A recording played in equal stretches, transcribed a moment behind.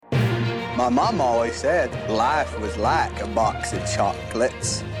My mom always said life was like a box of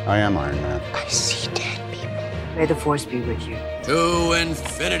chocolates. I am Iron Man. I see dead people. May the Force be with you. To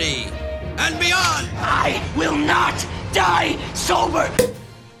infinity and beyond! I will not die sober!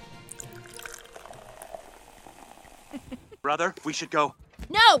 Brother, we should go.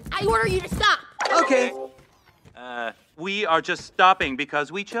 No! I order you to stop! Okay. We are just stopping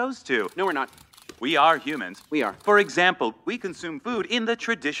because we chose to. No, we're not. We are humans. We are. For example, we consume food in the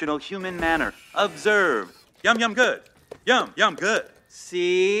traditional human manner. Observe. Yum, yum, good. Yum, yum, good.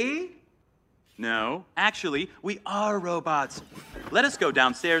 See? No, actually, we are robots. Let us go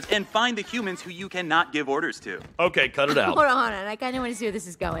downstairs and find the humans who you cannot give orders to. Okay, cut it out. Hold on. I kind of want to see where this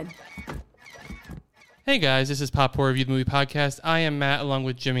is going. Hey guys, this is Pop Horror Review the Movie Podcast. I am Matt along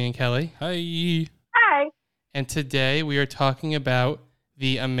with Jimmy and Kelly. Hi. Hi. And today we are talking about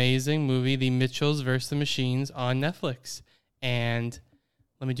the amazing movie, The Mitchells vs. the Machines on Netflix. And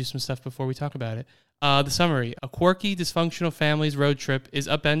let me do some stuff before we talk about it. The summary. A quirky, dysfunctional family's road trip is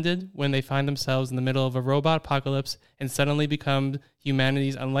upended when they find themselves in the middle of a robot apocalypse and suddenly become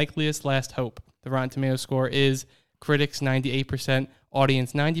humanity's unlikeliest last hope. The Rotten Tomatoes score is critics 98%,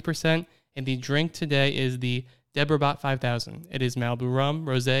 audience 90%, and the drink today is the Deborah Bot 5000. It is Malibu rum,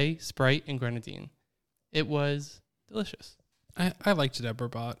 rosé, Sprite, and grenadine. It was delicious. I liked Deborah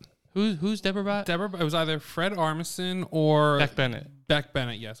Bot. Who's Deborah Bot? Deborah. It was either Fred Armisen or Beck Bennett. Beck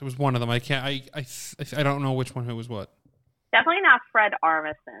Bennett. Yes, it was one of them. I can't. I don't know which one who was what. Definitely not Fred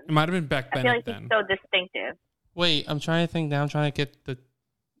Armisen. It might have been Beck Bennett. I feel like then. he's so distinctive. Wait, I'm trying to think now. I'm trying to get the.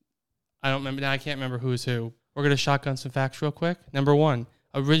 I don't remember now. I can't remember who's who. We're gonna shotgun some facts real quick. Number one.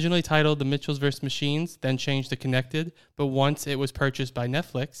 Originally titled The Mitchells vs. Machines, then changed to Connected, but once it was purchased by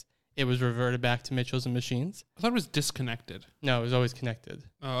Netflix, it was reverted back to Mitchells and Machines. I thought it was Disconnected. No, it was always Connected.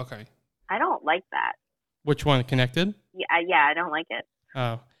 Oh, okay. I don't like that. Which one? Connected? Yeah, I don't like it.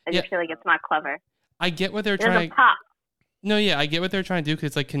 Oh. I just feel like it's not clever. I get what they're There's trying a pop. No, yeah, I get what they're trying to do because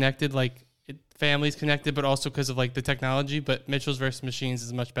it's like connected, like family's connected, but also because of like the technology, but Mitchells vs. Machines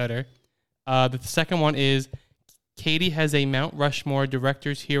is much better. The second one is Katie has a Mount Rushmore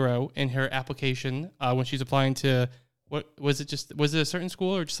director's hero in her application when she's applying to, what was it a certain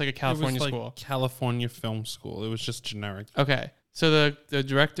school or just like a California it was like school? California Film School. It was just generic. Okay. So the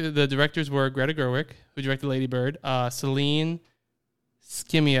directors were Greta Gerwig, who directed Lady Bird, Celine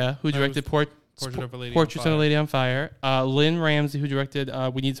Sciamma, who directed Portraits of a Lady on Fire, Lynn Ramsey, who directed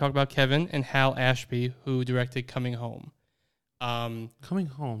We Need to Talk About Kevin, and Hal Ashby, who directed Coming Home. Coming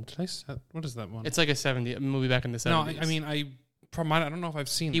Home. What is that one? It's like a movie back in the 70s. No, I mean, I don't know if I've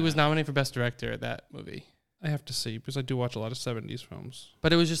seen. He was nominated for Best Director at that movie. I have to see because I do watch a lot of 70s films.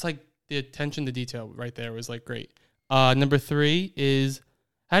 But it was just like the attention to detail right there was like great. Number 3 is,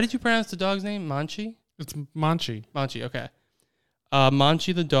 how did you pronounce the dog's name? Manchi? It's Manchi. Manchi, okay.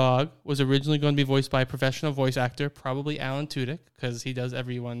 Manchi the dog was originally going to be voiced by a professional voice actor, probably Alan Tudyk, because he does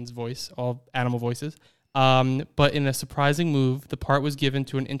everyone's voice, all animal voices. But in a surprising move, the part was given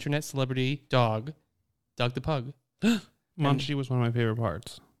to an internet celebrity dog, Doug the Pug. Manchi was one of my favorite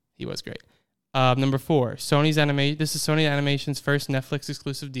parts. He was great. Number 4, this is Sony Animation's first Netflix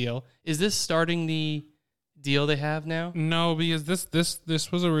exclusive deal. Is this starting the deal they have now? No, because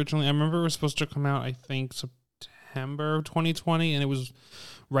this was originally, I remember it was supposed to come out, I think, September of 2020, and it was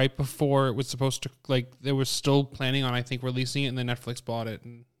right before it was supposed to, like, they were still planning on, I think, releasing it, and then Netflix bought it.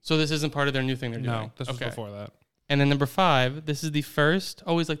 So this isn't part of their new thing they're doing? No, this was before that. And then number 5, this is the first,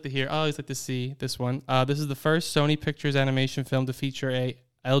 always like to see this one. This is the first Sony Pictures animation film to feature a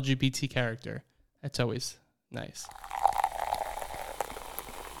LGBT character. That's always nice.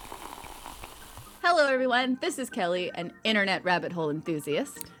 Hello, everyone. This is Kelly, an internet rabbit hole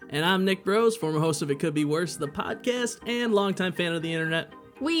enthusiast. And I'm Nick Bros, former host of It Could Be Worse, the podcast, and longtime fan of the internet.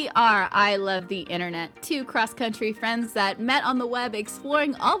 We are I Love the Internet, 2 cross-country friends that met on the web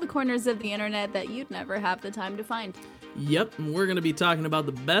exploring all the corners of the internet that you'd never have the time to find. Yep, and we're going to be talking about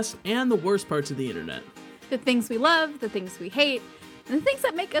the best and the worst parts of the internet. The things we love, the things we hate, and the things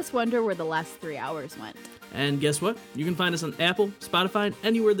that make us wonder where the last 3 hours went. And guess what? You can find us on Apple, Spotify, and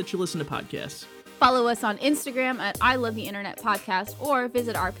anywhere that you listen to podcasts. Follow us on Instagram at I Love the Internet Podcast, or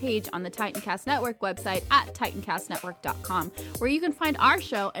visit our page on the Titancast Network website at titancastnetwork.com, where you can find our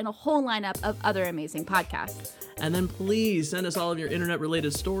show and a whole lineup of other amazing podcasts. And then please send us all of your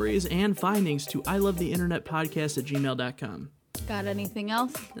internet-related stories and findings to ilovetheinternetpodcast@gmail.com. Got anything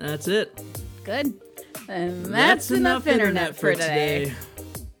else? That's it. Good. And that's enough internet for today.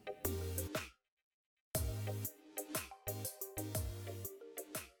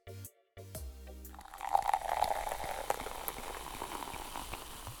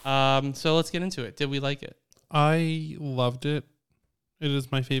 So let's get into it. Did we like it? I loved it. It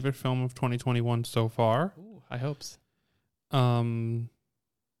is my favorite film of 2021 so far. Ooh, high hopes.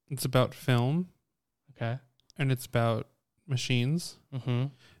 It's about film. Okay. And it's about machines. Mm-hmm.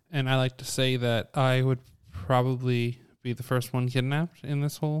 And I like to say that I would probably be the first one kidnapped in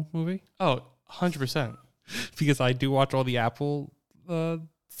this whole movie. Oh, 100%. Because I do watch all the Apple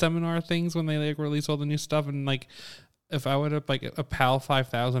seminar things when they like release all the new stuff, and like if I would have like a PAL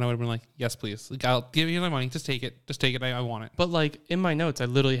 5000, I would have been like, yes, please. Like, I'll give you my money. Just take it. I want it. But like in my notes, I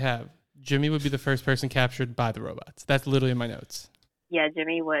literally have Jimmy would be the first person captured by the robots. That's literally in my notes. Yeah,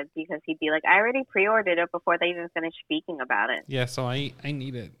 Jimmy would, because he'd be like, I already pre-ordered it before they even finished speaking about it. Yeah, so I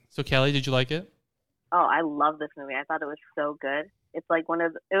need it. So Kelly, did you like it? Oh, I love this movie. I thought it was so good. It's like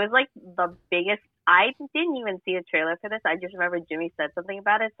it was like the biggest. I didn't even see a trailer for this. I just remember Jimmy said something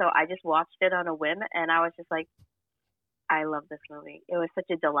about it, so I just watched it on a whim, and I was just like, I love this movie. It was such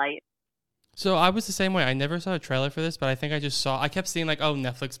a delight. So I was the same way. I never saw a trailer for this, but I think I kept seeing like, oh,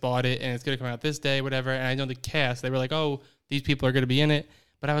 Netflix bought it and it's going to come out this day, whatever. And I know the cast, they were like, oh, these people are going to be in it.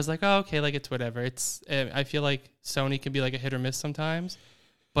 But I was like, oh, okay, like it's whatever. I feel like Sony can be like a hit or miss sometimes,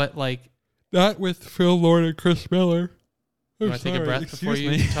 but like. Not with Phil Lord and Chris Miller. You want to take a breath before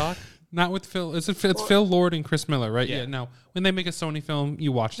you talk? Not with Phil. It's Phil Lord and Chris Miller, right? Yeah. No. When they make a Sony film,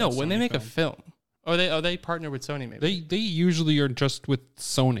 you watch. No, when they make a film. Or they partner with Sony maybe. They usually are just with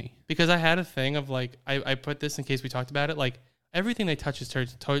Sony. Because I had a thing of like I put this in case we talked about it, like everything they touch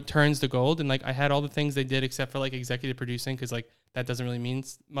turns to gold, and like I had all the things they did except for like executive producing, because like that doesn't really mean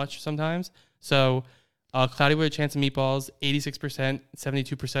much sometimes. So Cloudy with a Chance of Meatballs, 86%,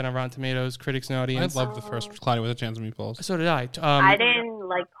 72% on Rotten Tomatoes, critics and audience. I love the first Cloudy with a Chance of Meatballs. So did I. I didn't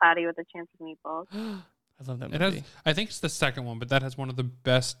like Cloudy with a Chance of Meatballs. I love that movie. I think it's the second one, but that has one of the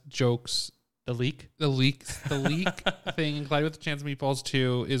best jokes. The leak thing in Cloudy with a Chance of Meatballs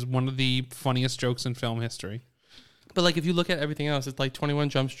 2 is one of the funniest jokes in film history. But like if you look at everything else, it's like 21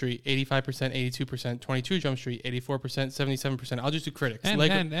 Jump Street, 85%, 82%, 22 Jump Street, 84%, 77%. I'll just do critics.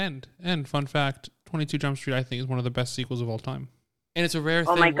 And fun fact, 22 Jump Street I think is one of the best sequels of all time. And it's a rare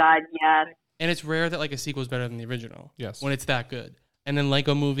thing. Oh my God, yes. And it's rare that like a sequel is better than the original. Yes. When it's that good. And then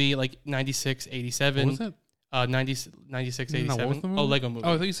Lego Movie, like 96, 87. What was it? 96, 87. No, what was the movie? Oh, Lego Movie.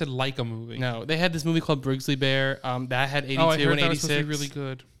 Oh, I thought you said like a movie. No, they had this movie called Brigsley Bear. That had 82 I heard and that 86. was supposed to be really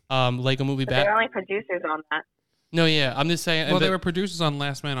good. Lego Movie But they're only producers on that. No, yeah, I'm just saying. Well, they were producers on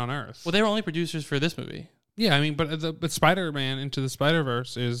Last Man on Earth. Well, they were only producers for this movie. Yeah, I mean, but Spider-Man Into the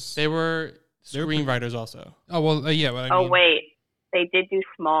Spider-Verse is. They were screenwriters also. Oh well, yeah. But I mean, wait, they did do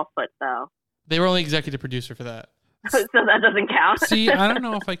Smallfoot though. They were only executive producer for that. So that doesn't count. See, I don't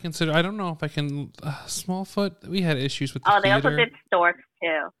know if I can. Smallfoot. We had issues with. They also did Storks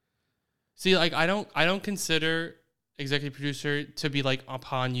too. See, like I don't consider executive producer to be like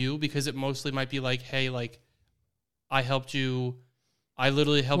upon you, because it mostly might be like, hey, like I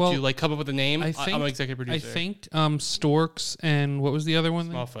literally helped you like come up with a name. I'm an executive producer. I think Storks and what was the other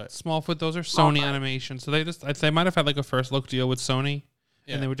one? Smallfoot. Those are Sony Animation. So they might have had like a first look deal with Sony,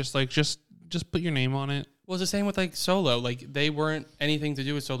 and they were just like just put your name on it. Well, it's the same with like Solo. Like they weren't anything to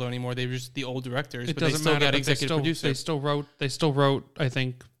do with Solo anymore. They were just the old directors, It but they doesn't still matter, got but executive producer. They still wrote. I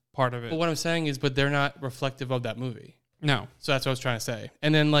think part of it. But what I'm saying is, but they're not reflective of that movie. No. So that's what I was trying to say.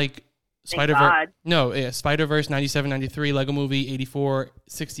 And then like God. Spider-Verse 97, 93, Lego Movie 84,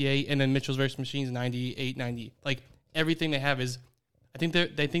 68, and then Mitchell's vs. Machines 98, 90. Like everything they have is, I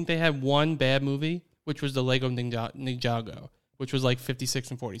think they had one bad movie, which was the Lego Ninjago, which was like 56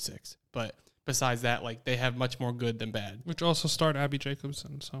 and 46. But besides that, like they have much more good than bad. Which also starred Abby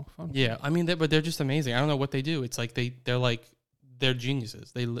Jacobson. So fun. Yeah, I mean, but they're just amazing. I don't know what they do. It's like they're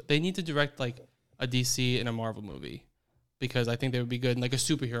geniuses. They need to direct like a DC and a Marvel movie, because I think they would be good in like a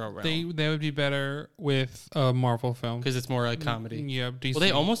superhero realm. They would be better with a Marvel film because it's more like comedy. Yeah, DC. Well,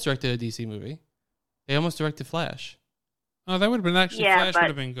 they almost directed a DC movie. They almost directed Flash. Oh, that would have been actually Flash would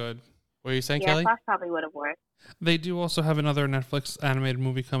have been good. What are you saying, Kelly? Yeah, Flash probably would have worked. They do also have another Netflix animated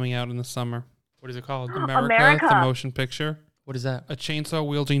movie coming out in the summer. What is it called? America, the motion picture. What is that? A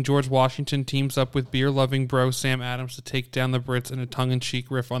chainsaw-wielding George Washington teams up with beer-loving bro Sam Adams to take down the Brits in a tongue-in-cheek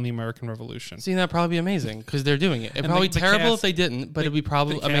riff on the American Revolution. See, that'd probably be amazing because they're doing it. It'd probably be terrible if they didn't, but it'd be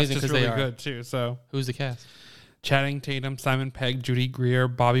probably amazing because they are good too. So, who's the cast? Channing Tatum, Simon Pegg, Judy Greer,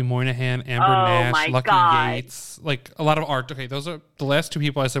 Bobby Moynihan, Amber Nash, Lucky Yates. Like a lot of art. Okay, those are the last two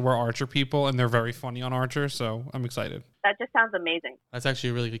people I said were Archer people, and they're very funny on Archer, so I'm excited. That just sounds amazing. That's actually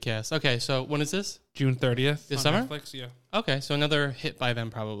a really good cast. Okay, so when is this? June 30th. This summer? Netflix, yeah. Okay, so another hit by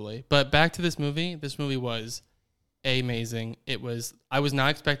them probably. But back to this movie. This movie was amazing. I was not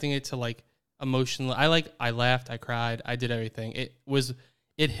expecting it to like emotionally. I laughed, I cried, I did everything. It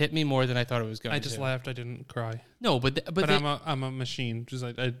it hit me more than I thought it was going to. I just laughed. I didn't cry. No, but I'm a machine. Just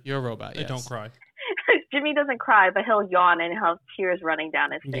you're a robot. I don't cry. Jimmy doesn't cry, but he'll yawn and he'll have tears running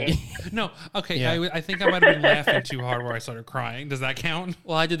down his face. No, okay. Yeah. I think I might have been laughing too hard where I started crying. Does that count?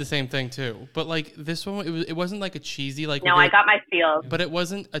 Well, I did the same thing too. But like this one, it wasn't like a cheesy like. No, I got my feels. But it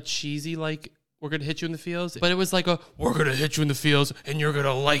wasn't a cheesy like we're gonna hit you in the feels. But it was like we're gonna hit you in the feels and you're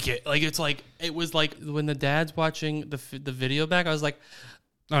gonna like it. Like it was like when the dad's watching the video back. I was like,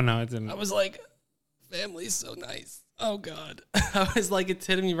 oh no, it didn't. I was like, family's so nice. Oh God, I was like, it's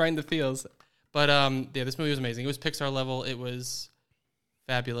hitting me right in the feels. But yeah, this movie was amazing. It was Pixar level. It was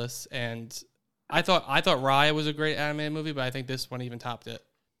fabulous, and I thought Raya was a great animated movie, but I think this one even topped it.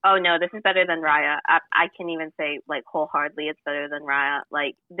 Oh no, this is better than Raya. I can even say like wholeheartedly it's better than Raya.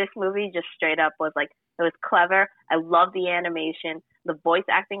 Like this movie just straight up was like it was clever. I love the animation. The voice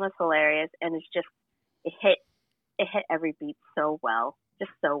acting was hilarious, and it hit every beat so well,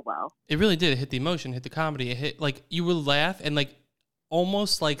 just so well. It really did. It hit the emotion, hit the comedy. It hit like you would laugh and like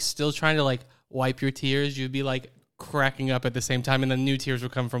almost like still trying to like wipe your tears. You'd be like cracking up at the same time, and then new tears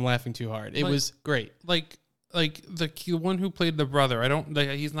would come from laughing too hard. It was great. Like the one who played the brother. I don't.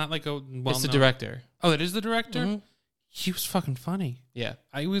 He's not like a. It's the director. Oh, that is the director. Mm-hmm. He was fucking funny. Yeah,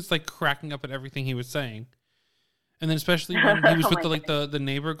 I was like cracking up at everything he was saying, and then especially when he was with the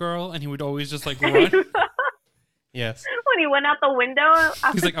neighbor girl, and he would always just like run. Yes. When he went out the window,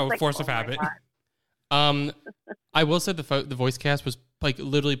 he's like, "Oh, force of habit." I will say the voice cast was like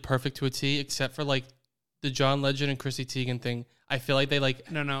literally perfect to a T, except for like the John Legend and Chrissy Teigen thing. I feel like they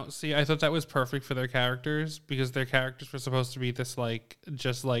like no. See, I thought that was perfect for their characters because their characters were supposed to be this like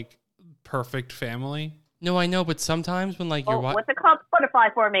just like perfect family. No, I know, but sometimes when like you're watching, what's it called? Butterfly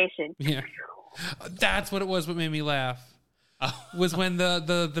formation. Yeah, that's what it was. What made me laugh was when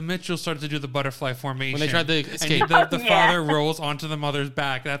the Mitchells started to do the butterfly formation. When they tried to escape, and the father rolls onto the mother's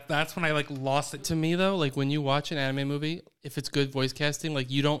back. That's when I like lost it. To me though, like when you watch an anime movie, if it's good voice casting, like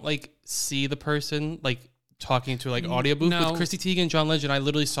you don't like see the person like talking to like audio booth. No. With Chrissy Teigen and John Legend, I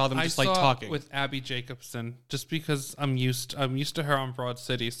literally saw them just like talking with Abby Jacobson, just because I'm used to her on Broad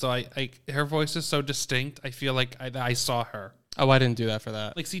City, so I her voice is so distinct. I feel like I saw her. Oh, I didn't do that for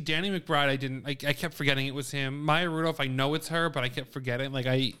that. Like, see, Danny McBride, I kept forgetting it was him. Maya Rudolph, I know it's her, but I kept forgetting. Like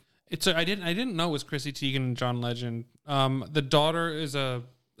I didn't know it was Chrissy Teigen and John Legend. The daughter is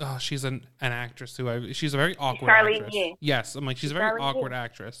she's an actress she's a very awkward actress. Charlene. Yes, I'm like she's a very awkward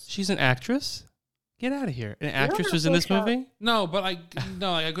actress. She's an actress. Get out of here! An actress was in this movie? No, but I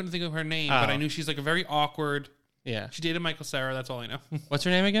couldn't think of her name, but I knew she's like a very awkward. Yeah, she dated Michael Cera. That's all I know. What's her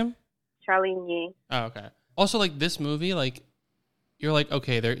name again? Charlene Yi. Oh, okay. Also, like this movie, like you're like,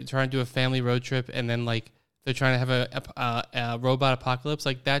 okay, they're trying to do a family road trip, and then like they're trying to have a robot apocalypse.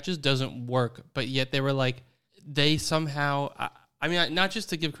 Like that just doesn't work. But yet they were like, they somehow. I mean, not just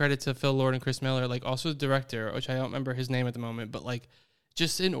to give credit to Phil Lord and Chris Miller, like also the director, which I don't remember his name at the moment, but like.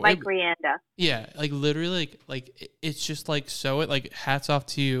 Just in Mike Rianda. Yeah, like literally, like it's just like so. It like hats off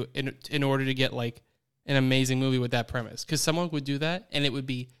to you in order to get like an amazing movie with that premise, because someone would do that and it would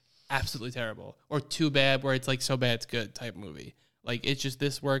be absolutely terrible or too bad where it's like so bad it's good type movie. Like it's just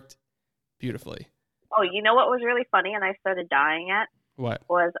this worked beautifully. Oh, you know what was really funny and I started dying at? What?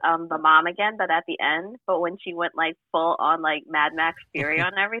 Was the mom again, but at the end. But when she went like full on like Mad Max Fury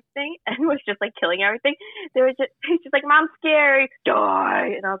on everything and was just like killing everything, they were just like, "Mom's scary,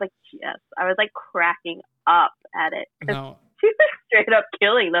 die!" And I was like, yes. I was like cracking up at it. No. She was straight up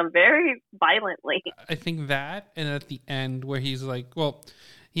killing them very violently. I think that, and at the end where he's like, well,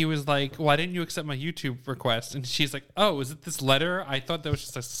 he was like, "Why didn't you accept my YouTube request?" And she's like, "Oh, is it this letter? I thought that was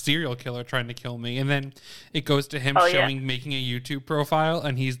just a serial killer trying to kill me." And then it goes to him making a YouTube profile,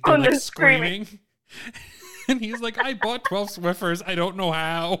 and he's like screaming. And he's like, "I bought 12 Swiffers. I don't know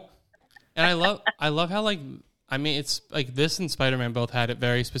how." And I love how like, I mean, it's like this and Spider-Man both had it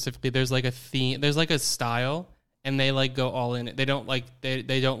very specifically. There's like a theme, there's like a style, and they like go all in it. They don't like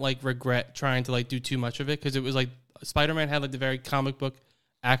they don't like regret trying to like do too much of it, because it was like Spider-Man had like the very comic book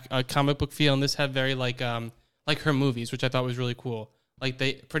feel, and this had very like her movies, which I thought was really cool. Like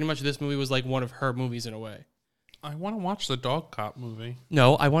they pretty much, this movie was like one of her movies in a way. I want to watch the Dog Cop movie.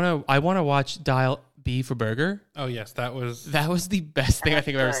 No, I want to watch Dial B for Burger. Oh yes, that was the best thing I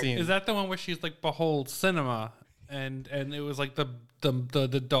think I've ever seen. Is that the one where she's like, "Behold cinema," and it was like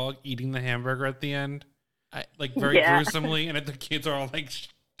the dog eating the hamburger at the end, like very gruesomely, and the kids are all like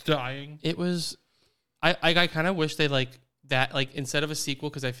dying. It was. I kind of wish they like that, like instead of a sequel,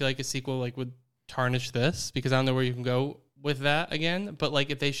 because I feel like a sequel like would tarnish this, because I don't know where you can go with that again. But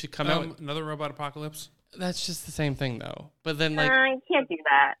like if they should come out another robot apocalypse. That's just the same thing though. But then like you can't do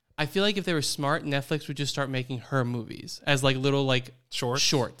that. I feel like if they were smart, Netflix would just start making her movies as like little like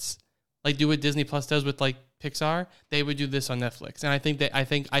shorts. Like do what Disney Plus does with like Pixar. They would do this on Netflix. And I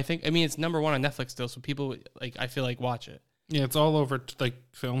think I mean it's number 1 on Netflix still, so people like I feel like watch it. Yeah, it's all over like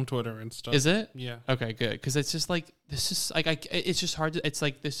film Twitter and stuff. Is it? Yeah. Okay, good. Because it's just like this is like it's just hard to. It's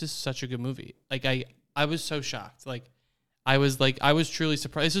like this is such a good movie. Like I was so shocked. Like I was truly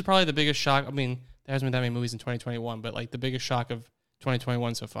surprised. This is probably the biggest shock. I mean, there hasn't been that many movies in 2021, but like the biggest shock of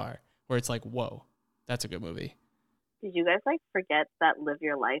 2021 so far, where it's like, whoa, that's a good movie. Did you guys like forget that "Live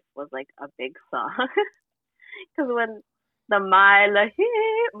Your Life" was like a big song? Because when the Mila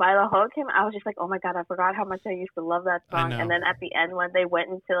Ho came, I was just like, oh my god, I forgot how much I used to love that song. And then at the end, when they went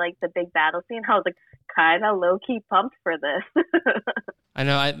into like the big battle scene, I was like, kind of low key pumped for this. I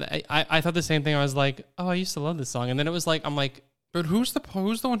know. I thought the same thing. I was like, oh, I used to love this song, and then it was like, I'm like, but who's the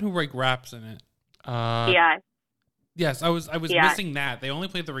one who like raps in it? T.I. Yes, I was missing that. They only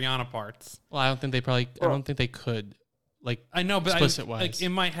played the Rihanna parts. Well, I don't think they could. Like I know, but explicit wise. Like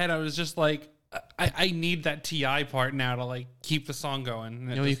in my head, I was just like, I need that T.I. part now to like keep the song going.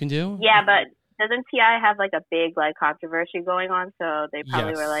 You know what you can do? Yeah, but doesn't T.I. have like a big like controversy going on? So they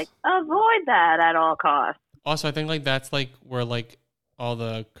probably were like, avoid that at all costs. Also, I think like that's like where like all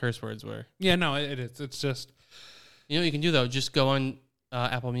the curse words were. Yeah, no, it is. It's just, you know what you can do though? Just go on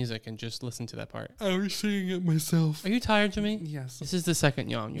Apple Music and just listen to that part. I was singing it myself. Are you tired, Jimmy? Yes. This is the second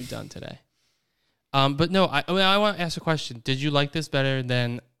yawn you've done today. But no, I want to ask a question. Did you like this better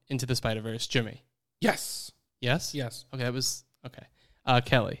than Into the Spider-Verse, Jimmy? Yes. Yes? Yes. Okay, that was okay.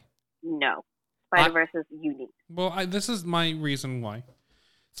 Kelly? No. Spider-Verse is unique. Well, this is my reason why.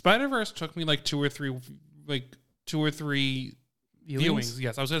 Spider-Verse took me like two or three viewings.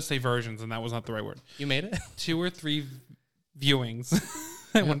 Yes, I was going to say versions, and that was not the right word. You made it? 2 or 3 viewings.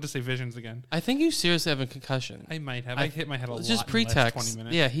 I wanted to say visions again. I think you seriously have a concussion. I might have. I hit my head a lot. Just pretext. In the last 20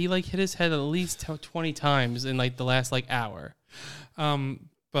 minutes. Yeah, he like hit his head at least 20 times in like the last like hour.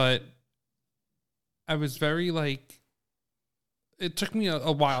 But I was very like, it took me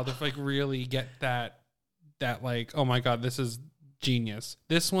a while to like really get that like, oh my god, this is genius.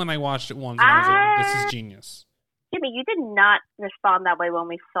 This one I watched it once and I was like, this is genius. Jimmy, you did not respond that way when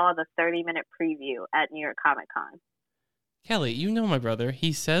we saw the 30-minute preview at New York Comic Con. Kelly, you know my brother.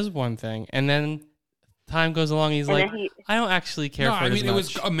 He says one thing, and then time goes along. He's like, I don't actually care for it. I mean, as it much.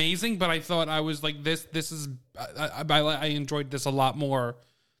 was amazing, but I thought I was like, this is. I enjoyed this a lot more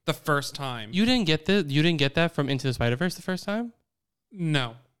the first time. You didn't get that from Into the Spider-Verse the first time?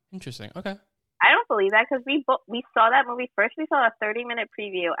 No. Interesting. Okay. I don't believe that because we saw that movie first. We saw a 30-minute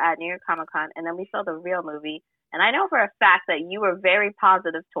preview at New York Comic Con, and then we saw the real movie. And I know for a fact that you were very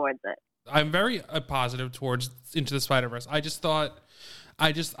positive towards it. I'm very positive towards Into the Spider-Verse. I just thought,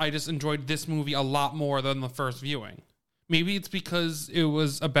 I just enjoyed this movie a lot more than the first viewing. Maybe it's because it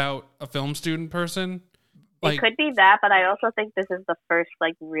was about a film student person. It could be that, but I also think this is the first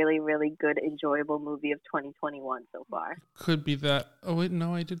like really, really good, enjoyable movie of 2021 so far. Could be that. Oh wait,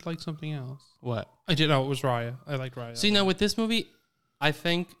 no, I did like something else. What? I did. Oh, it was Raya. I liked Raya. So, with this movie, I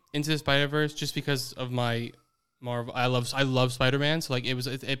think Into the Spider-Verse, just because of my I love Spider-Man, so like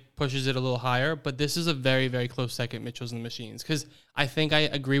it pushes it a little higher. But this is a very, very close second, Mitchells and the Machines, because I think I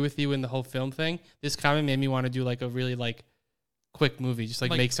agree with you in the whole film thing. This kind of made me want to do like a really like quick movie, just like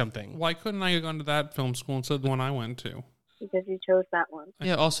make something. Why couldn't I have gone to that film school instead of the one I went to? Because you chose that one.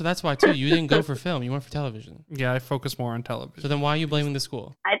 Yeah, also that's why too. You didn't go for film, you went for television. Yeah, I focus more on television. So then why are you blaming the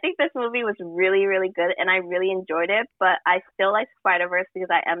school? I think this movie was really, really good, and I really enjoyed it, but I still like Spider-Verse because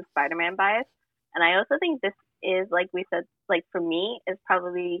I am Spider-Man biased. And I also think this is, like we said, like for me, is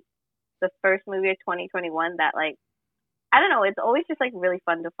probably the first movie of 2021 that like, I don't know, it's always just like really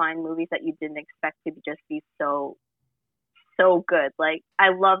fun to find movies that you didn't expect to just be so good. Like,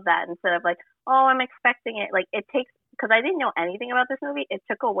 I love that instead of like, oh, I'm expecting it. Like, it takes, because I didn't know anything about this movie, it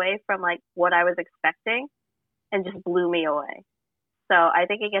took away from like what I was expecting and just blew me away. So I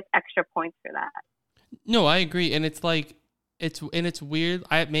think it gets extra points for that. No, I agree. And it's like, it's weird.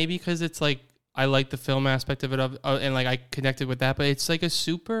 Maybe because it's like, I like the film aspect of it, and like I connected with that, but it's like a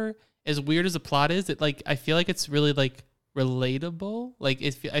super, as weird as the plot is, it like, I feel like it's really like relatable. Like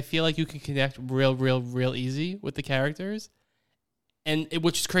I feel like you can connect real easy with the characters, and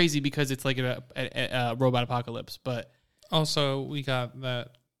which is crazy because it's like a robot apocalypse. But also we got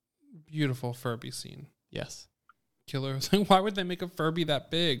that beautiful Furby scene. Yes. Killer was like, why would they make a Furby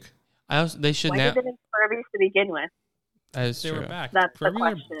that big? They should. Why did they make Furbies to begin with? That is they true. were back. That's the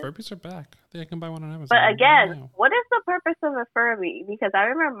question. Furbies are back. I think I can buy one on Amazon. But again, what is the purpose of a Furby? Because I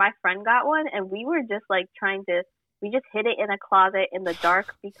remember my friend got one, and we were just like trying to we just hid it in a closet in the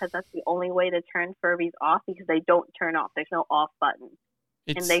dark because that's the only way to turn Furbies off because they don't turn off. There's no off button.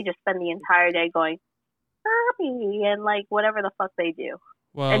 And they just spend the entire day going, Furby, and like whatever the fuck they do.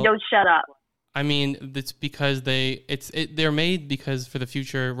 Well, and don't shut up. I mean, it's because they're made because for the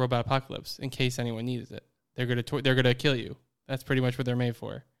future robot apocalypse, in case anyone needs it. They're gonna kill you. That's pretty much what they're made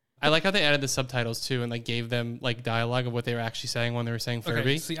for. I like how they added the subtitles too and like gave them like dialogue of what they were actually saying when they were saying Furby.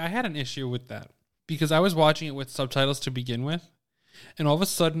 Okay, see, I had an issue with that because I was watching it with subtitles to begin with, and all of a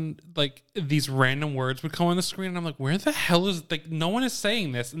sudden, like these random words would come on the screen, and I'm like, "Where the hell is like no one is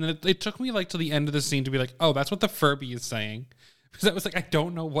saying this?" And then it took me like to the end of the scene to be like, "Oh, that's what the Furby is saying," because I was like, "I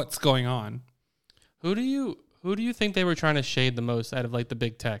don't know what's going on." Who do you think they were trying to shade the most out of like the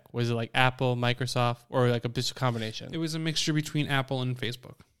big tech? Was it like Apple, Microsoft, or like a combination? It was a mixture between Apple and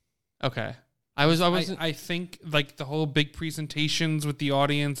Facebook. Okay. I think like the whole big presentations with the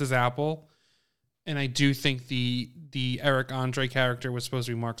audience is Apple, and I do think the Eric Andre character was supposed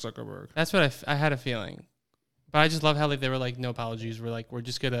to be Mark Zuckerberg. That's what I had a feeling, but I just love how like they were like no apologies. We're like we're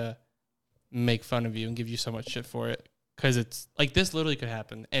just gonna make fun of you and give you so much shit for it because it's like this literally could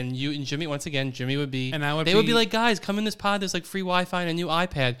happen. And you and Jimmy once again, Jimmy would be and would be like, guys, come in this pod. There's like free Wi-Fi and a new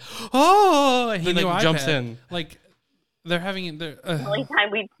iPad. Oh, and he like jumps in like. They're having the only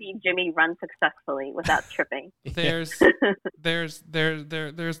time we'd see Jimmy run successfully without tripping. There's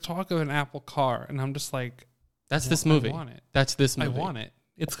talk of an Apple car, and I'm just like, that's this movie. I want it. That's this movie. I want it.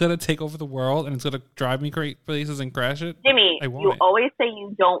 It's gonna take over the world, and it's gonna drive me great places and crash it. Jimmy, you always say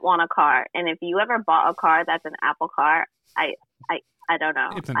you don't want a car, and if you ever bought a car that's an Apple car, I don't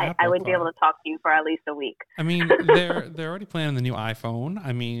know. I wouldn't be able to talk to you for at least a week. I mean, they're already planning the new iPhone.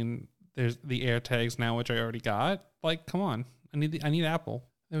 I mean, there's the AirTags now, which I already got. Like, come on. I need Apple.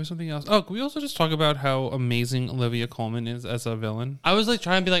 There was something else. Oh, can we also just talk about how amazing Olivia Colman is as a villain? I was like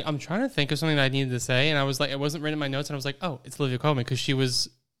trying to be like, I'm trying to think of something that I needed to say, and I was like, it wasn't written in my notes, and I was like, oh, it's Olivia Colman because she was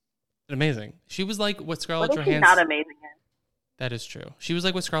amazing. She was like what Scarlett Johansson. She's not amazing in? That is true. She was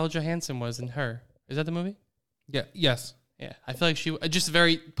like what Scarlett Johansson was in Her. Is that the movie? Yeah. Yes. Yeah. I feel like she just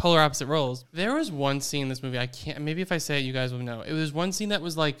very polar opposite roles. There was one scene in this movie. I can't. Maybe if I say it, you guys will know. It was one scene that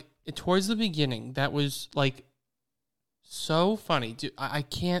was like towards the beginning. That was like. So funny, dude. I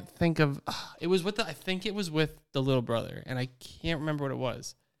can't think of. It was with I think it was with the little brother, and I can't remember what it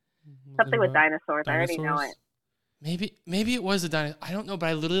was. Something with dinosaurs. I already know it. Maybe it was a dinosaur. I don't know, but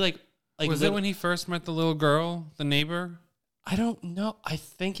I literally like. Was it when he first met the little girl, the neighbor? I don't know. I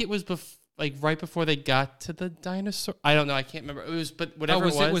think it was right before they got to the dinosaur. I don't know. I can't remember. It was, but whatever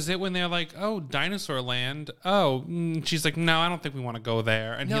it was. Was it when they're like, "Oh, dinosaur land"? Oh, she's like, "No, I don't think we want to go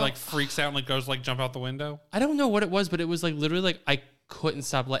there." And he like freaks out and like goes like jump out the window. I don't know what it was, but it was like literally like I couldn't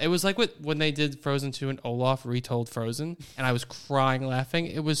stop. It was like when they did Frozen 2 and Olaf retold Frozen, and I was crying laughing.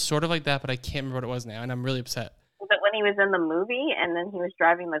 It was sort of like that, but I can't remember what it was now, and I'm really upset. Was it when he was in the movie and then he was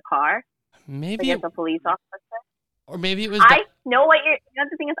driving the car? Maybe to get the police officer. Or maybe it was. I know what you're. You know,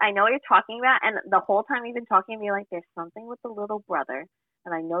 the thing is, I know what you're talking about, and the whole time you've been talking to me like, there's something with the little brother,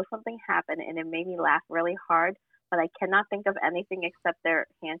 and I know something happened, and it made me laugh really hard, but I cannot think of anything except their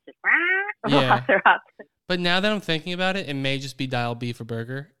hands just. Yeah. But now that I'm thinking about it, it may just be Dial B for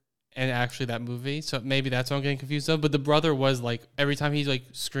Burger, and actually that movie. So maybe that's what I'm getting confused of. But the brother was like every time he like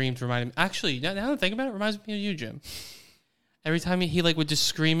screamed, reminded me. Actually, now that I'm thinking about it, reminds me of you, Jim. Every time he like would just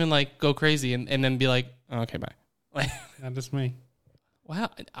scream and like go crazy, and then be like, oh, okay, bye. Like, not just me. Wow.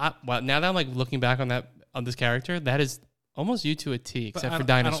 Well, now that I'm like looking back on this character, that is almost you to a T, except for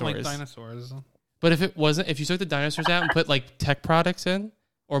dinosaurs. I don't like dinosaurs. But if you took the dinosaurs out and put like tech products in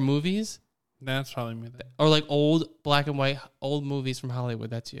or movies, that's probably me. Or like old black and white old movies from Hollywood,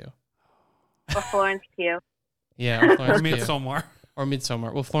 that's you. Or Florence Pugh. Yeah, or Florence Pugh. Midsommar. Or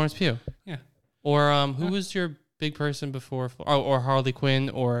Midsommar. Well, Florence Pugh. Yeah. Or who was your big person before, or Harley Quinn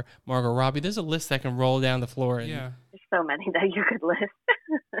or Margot Robbie? There's a list that can roll down the floor. And, yeah, there's so many that you could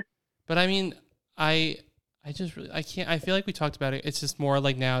list. But I mean, I just really I can't. I feel like we talked about it. It's just more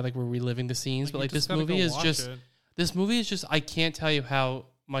like now like we're reliving the scenes. Like, but like this movie is just I can't tell you how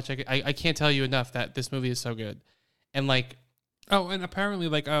much I can't tell you enough that this movie is so good. And like, oh, and apparently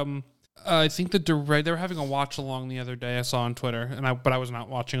like I think they were having a watch along the other day. I saw on Twitter, but I was not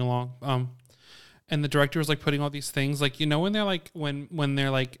watching along. And the director was like putting all these things, like, you know, when they're like when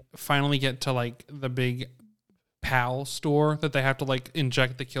they're like finally get to like the big PAL store that they have to like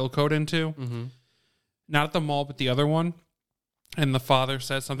inject the kill code into, mm-hmm. Not at the mall, but the other one. And the father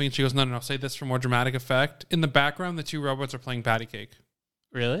says something, and she goes, "No, say this for more dramatic effect." In the background, the two robots are playing patty cake.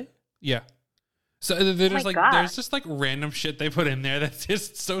 Really? Yeah. So there's just like random shit they put in there that's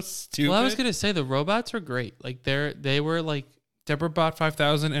just so stupid. Well, I was gonna say the robots are great. Like they were like Deborah Bot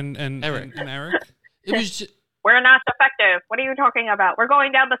 5000 and Eric. And Eric. It was just, we're not defective. What are you talking about? We're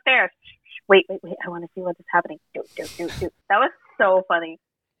going down the stairs. Wait. I want to see what is happening. Do. That was so funny.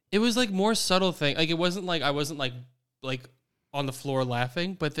 It was like more subtle thing. Like it wasn't like I wasn't like on the floor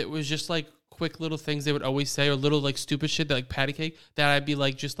laughing, but it was just like quick little things they would always say, or little like stupid shit that like patty cake that I'd be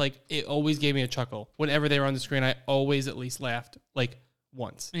like, just like it always gave me a chuckle whenever they were on the screen. I always at least laughed like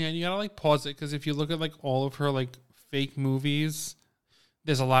once. Yeah, and you gotta like pause it because if you look at like all of her like fake movies,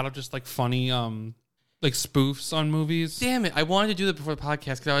 there's a lot of just like funny like spoofs on movies. Damn it! I wanted to do that before the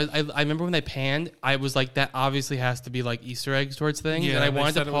podcast because I remember when they panned, I was like, that obviously has to be like Easter eggs towards things, and I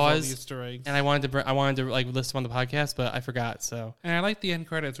wanted to pause Easter eggs, and I wanted to like list them on the podcast, but I forgot. So and I like the end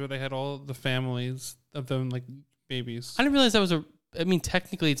credits where they had all the families of them like babies. I didn't realize that was I mean,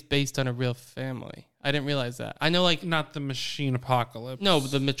 technically, it's based on a real family. I didn't realize that. I know, like not the machine apocalypse. No,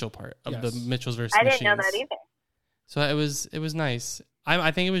 the Mitchell part of the Mitchells versus I Machines. didn't know that either. So it was nice.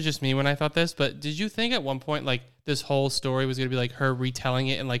 I think it was just me when I thought this, but did you think at one point like this whole story was going to be like her retelling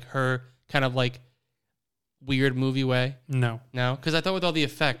it in like her kind of like weird movie way? No, because I thought with all the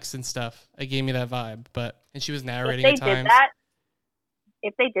effects and stuff, it gave me that vibe. And she was narrating If at they times.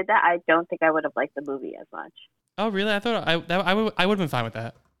 if they did that, I don't think I would have liked the movie as much. Oh really? I thought I would have been fine with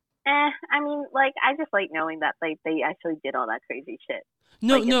that. I mean, like I just like knowing that like they actually did all that crazy shit.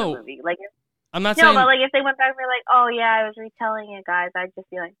 No, like, in no. the movie. Like I'm not no, saying. but like if they went back and were like, "Oh yeah, I was retelling it, guys," I'd just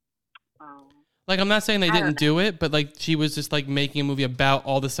be like, "Oh." Like I'm not saying they I don't didn't do it, but like she was just like making a movie about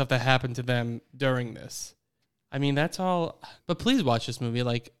all the stuff that happened to them during this. I mean, that's all. But please watch this movie.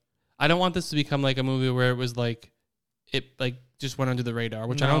 Like, I don't want this to become like a movie where it was like it like just went under the radar,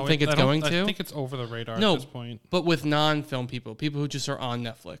 which I don't think it's going to. I think it's over the radar at this point. But with non-film people who just are on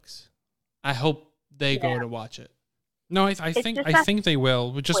Netflix, I hope they go to watch it. No, I think they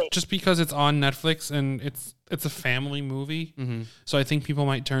will, but just because it's on Netflix and it's a family movie, so I think people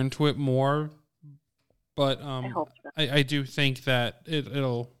might turn to it more. But I hope so. I do think that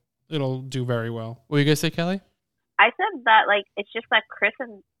it'll do very well. What were you gonna say, Kelly? I said that like it's just that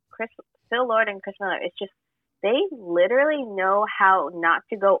Phil Lord and Chris Miller. It's just they literally know how not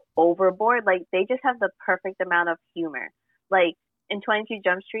to go overboard. Like they just have the perfect amount of humor. Like in 22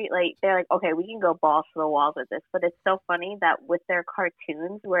 Jump Street, like they're like, okay, we can go balls to the walls with this, but it's so funny that with their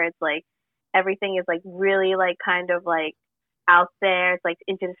cartoons where it's like everything is like really like kind of like out there, it's like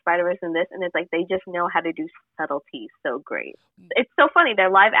Into the Spider-Verse and this, and it's like they just know how to do subtlety so great. It's so funny. Their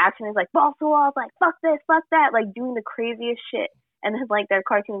live action is like balls to the walls, like fuck this, fuck that, like doing the craziest shit, and then like their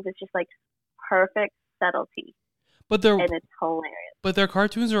cartoons is just like perfect subtlety. And it's hilarious. But their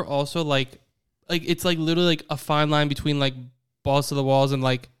cartoons are also like it's like literally like a fine line between like balls to the walls and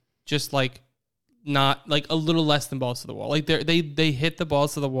like just like not like a little less than balls to the wall. Like they hit the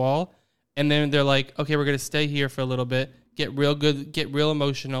balls to the wall and then they're like, okay, we're gonna stay here for a little bit, get real good, get real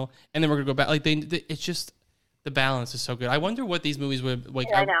emotional, and then we're gonna go back. Like it's just the balance is so good. I wonder what these movies would like.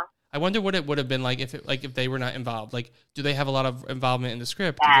 Yeah, I know. I wonder what it would have been like if they were not involved. Like, do they have a lot of involvement in the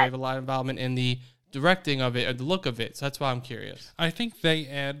script? Do they have a lot of involvement in the directing of it or the look of it? So that's why I'm curious. I think they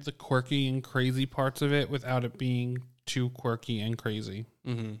add the quirky and crazy parts of it without it being too quirky and crazy.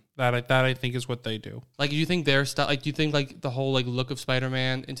 Mm-hmm. That I think is what they do. Like, do you think their style? Like, do you think like the whole like look of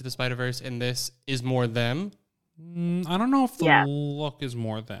Spider-Man Into the Spider-Verse and this is more them? I don't know if the look is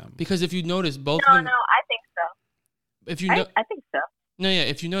more them, because if you notice, both of them. No, I think so. If you I think so. No, yeah.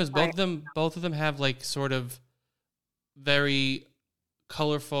 If you notice, both of them have like sort of very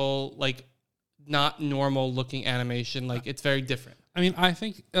colorful, like not normal looking animation. Like it's very different. I mean, I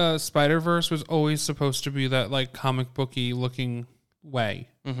think Spider-Verse was always supposed to be that like comic booky looking way.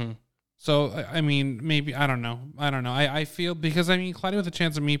 Mm-hmm. So I mean, maybe I don't know. I feel because I mean, Cloudy with a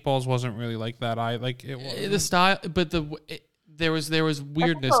Chance of Meatballs wasn't really like that. The style, but there was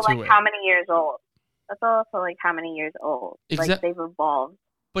weirdness also, to like, it. How many years old? That's also like how many years old. Like they've evolved.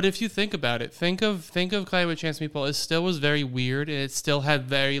 But if you think about it, think of Cloudy with a Chance of Meatballs. It still was very weird, and it still had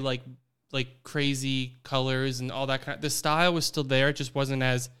very like crazy colors and all that kind of. The style was still there. It just wasn't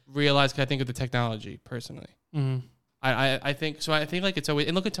as realized. I think of the technology personally. Mm-hmm. I think so. I think like it's always,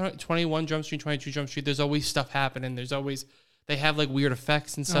 and look at 21 Jump Street, 22 Jump Street. There's always stuff happening. There's always they have like weird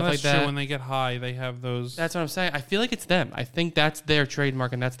effects and stuff like that. True. When they get high, they have those. That's what I'm saying. I feel like it's them. I think that's their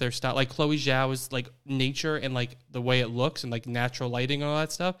trademark and that's their style. Like Chloe Zhao is like nature and like the way it looks and like natural lighting and all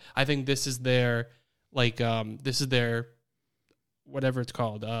that stuff. I think this is their whatever it's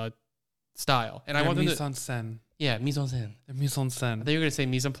called style. And I want them to mise-en-scène. Yeah, mise-en-scène. The mise-en-scène. I thought you were gonna say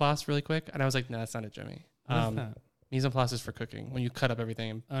mise en place really quick, and I was like, no, that's not it, Jimmy. What is that? Mise en place is for cooking when you cut up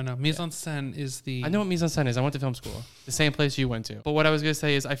everything. Oh no, mise-en-scène is the. I know what mise-en-scène is. I went to film school, the same place you went to. But what I was gonna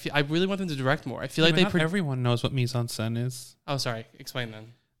say is, I really want them to direct more. I feel like everyone knows what mise-en-scène is. Oh, sorry. Explain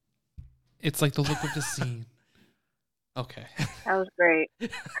then. It's like the look of the scene. Okay. That was great.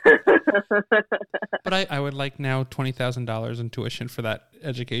 But I would like now $20,000 in tuition for that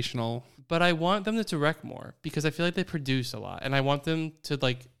educational. But I want them to direct more because I feel like they produce a lot, and I want them to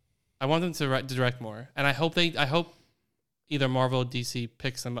direct more. And I hope either Marvel or DC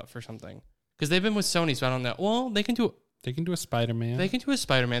picks them up for something because they've been with Sony, so I don't know. Well, they can do a Spider-Man. They can do a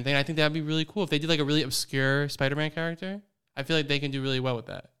Spider-Man thing. I think that'd be really cool if they did like a really obscure Spider-Man character. I feel like they can do really well with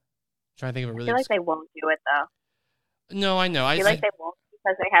that. I'm trying to think of a really. I feel like they won't do it though. No, I know. I feel like they won't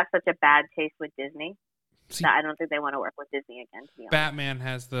because they have such a bad taste with Disney. See, that I don't think they want to work with Disney again. To be honest. Batman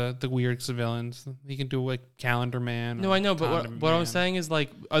has the weird villains. He can do like Calendar Man. No, I know, but what I'm saying is like,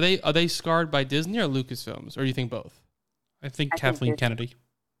 are they scarred by Disney or Lucasfilms, or do you think both? I think Kathleen Kennedy.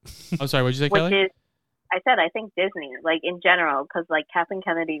 I'm sorry. What did you say, Kelly? I think Disney, like in general, because like Kathleen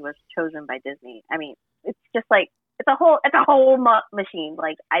Kennedy was chosen by Disney. I mean, it's just like it's a whole machine.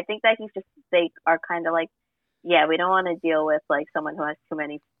 Like I think that they are kind of like. Yeah, we don't want to deal with like someone who has too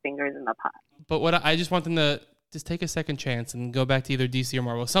many fingers in the pot. But I just want them to just take a second chance and go back to either DC or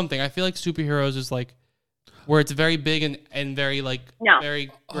Marvel. Something. I feel like superheroes is like where it's very big and very like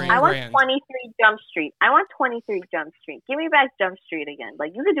very grand. I want 23 Jump Street. I want 23 Jump Street. Give me back Jump Street again.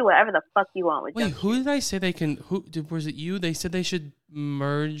 Like you can do whatever the fuck you want with. Wait, Jump who did I say they can? Was it you? They said they should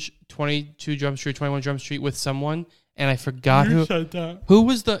merge 22 Jump Street, 21 Jump Street with someone, and I forgot who. Said that. Who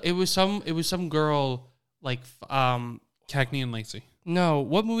was the? It was some girl. Like Cagney and Lacey. No,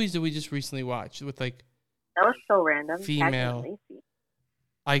 what movies did we just recently watch with like that was so random. Female.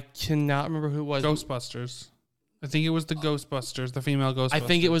 I cannot remember who it was. Ghostbusters. I think it was the Ghostbusters, the female Ghostbusters. I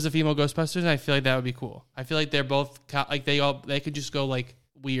think it was the female Ghostbusters, and I feel like that would be cool. I feel like they're both like they could just go like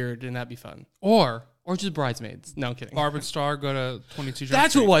weird, and that'd be fun. Or just Bridesmaids. No, I'm kidding. Barb and Star go to 22 Jump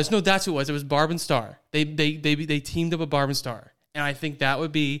That's Street. what it was. No, that's what it was. It was Barb and Star. They teamed up with Barb and Star, and I think that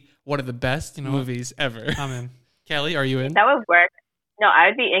would be one of the best movies ever. I'm in. Kelly, are you in? That would work. No, I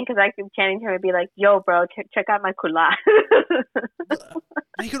would be in because I keep chanting to her and be like, "Yo, bro, check out my culotte."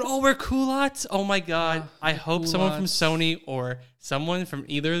 They could all wear culottes. Oh my god! I hope someone from Sony or someone from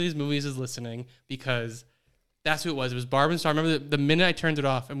either of these movies is listening because that's who it was. It was Barb and Star. I remember the minute I turned it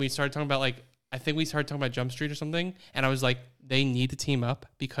off and we started talking about I think we started talking about Jump Street or something, and I was like, they need to team up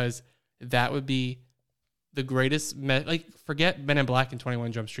because that would be the greatest. Forget Men in Black and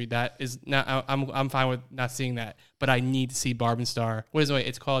 21 Jump Street. That is not. I'm fine with not seeing that, but I need to see Barb and Star. What is it?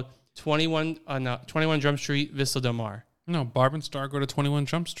 It's called 21 Jump Street Vista Del Mar. No, Barb and Star go to 21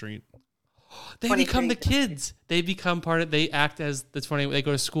 Jump Street. They become the kids. They become part of. They act as the 20. They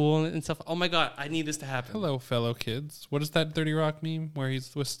go to school and stuff. Oh my god! I need this to happen. Hello, fellow kids. What is that 30 Rock meme where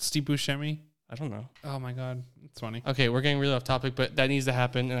he's with Steve Buscemi? I don't know. Oh my god, it's funny. Okay, we're getting really off topic, but that needs to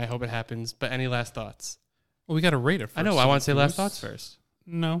happen, and I hope it happens. But any last thoughts? Well, we got to rate it first. I know. I want to say last thoughts first.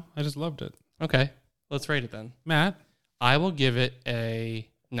 No, I just loved it. Okay, let's rate it then. Matt? I will give it a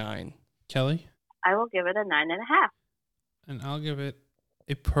 9. Kelly? I will give it a 9.5. And I'll give it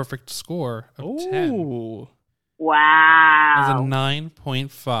a perfect score of 10. Wow. As a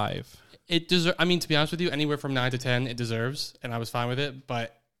 9.5. It deserves. I mean, to be honest with you, anywhere from 9 to 10, it deserves, and I was fine with it.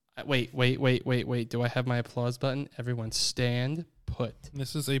 But wait. Do I have my applause button? Everyone stand put.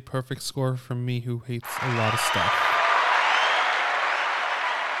 This is a perfect score from me who hates a lot of stuff.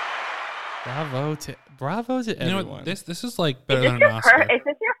 Bravo to everyone. You know what? This is like better than an Oscar. Is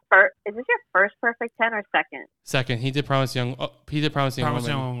this your first perfect 10 or second? Second. He did Promise Young. He did Promising Young Woman.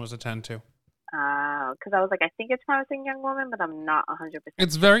 Promising Young Woman was a 10 too. Because I was like, I think it's Promising Young Woman, but I'm not 100%.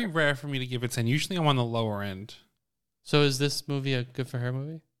 It's very rare for me to give it 10. Usually I'm on the lower end. So is this movie a good for her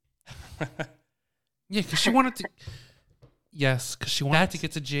movie? Yeah, because she wanted to. Yes, because she wanted to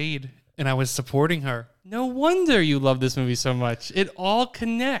get to Jade, and I was supporting her. No wonder you love this movie so much. It all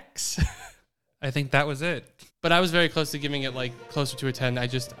connects. I think that was it. But I was very close to giving it closer to a 10. I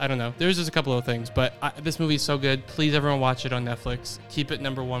don't know. There's just a couple of things, but this movie is so good. Please, everyone, watch it on Netflix. Keep it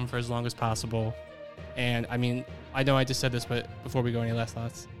number 1 for as long as possible. And I mean, I know I just said this, but before we go, any last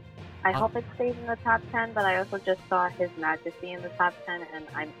thoughts? I hope it stays in the top 10, but I also just saw His Majesty in the top 10,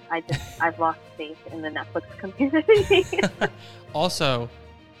 and I've lost faith in the Netflix community. Also,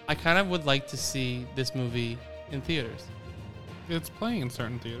 I kind of would like to see this movie in theaters. It's playing in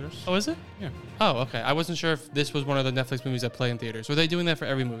certain theaters. Oh, is it? Yeah. Oh, okay. I wasn't sure if this was one of the Netflix movies that play in theaters. Were they doing that for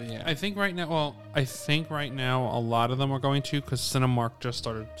every movie? Yeah. I think right now a lot of them are going to, because Cinemark just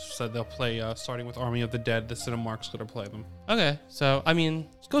said they'll play, starting with Army of the Dead, the Cinemark's going to play them. Okay. So, I mean,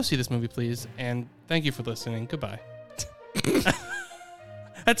 go see this movie, please. And thank you for listening. Goodbye.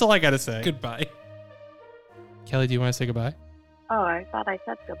 That's all I got to say. Goodbye. Kelly, do you want to say goodbye? Oh, I thought I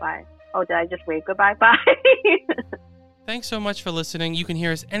said goodbye. Oh, did I just wave goodbye? Bye. Thanks so much for listening. You can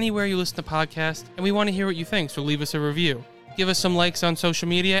hear us anywhere you listen to podcasts, and we want to hear what you think, so leave us a review. Give us some likes on social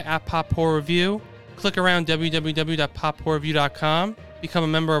media at Pop Horror Review. Click around www.pophorrorreview.com. Become a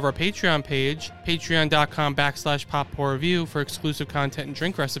member of our Patreon page, patreon.com/Pop Horror Review for exclusive content and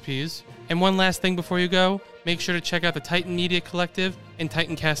drink recipes. And one last thing before you go, make sure to check out the Titan Media Collective and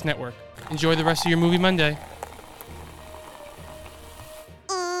Titancast Network. Enjoy the rest of your movie Monday.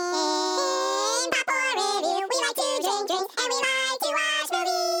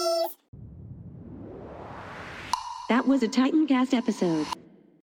 That was a Titancast episode.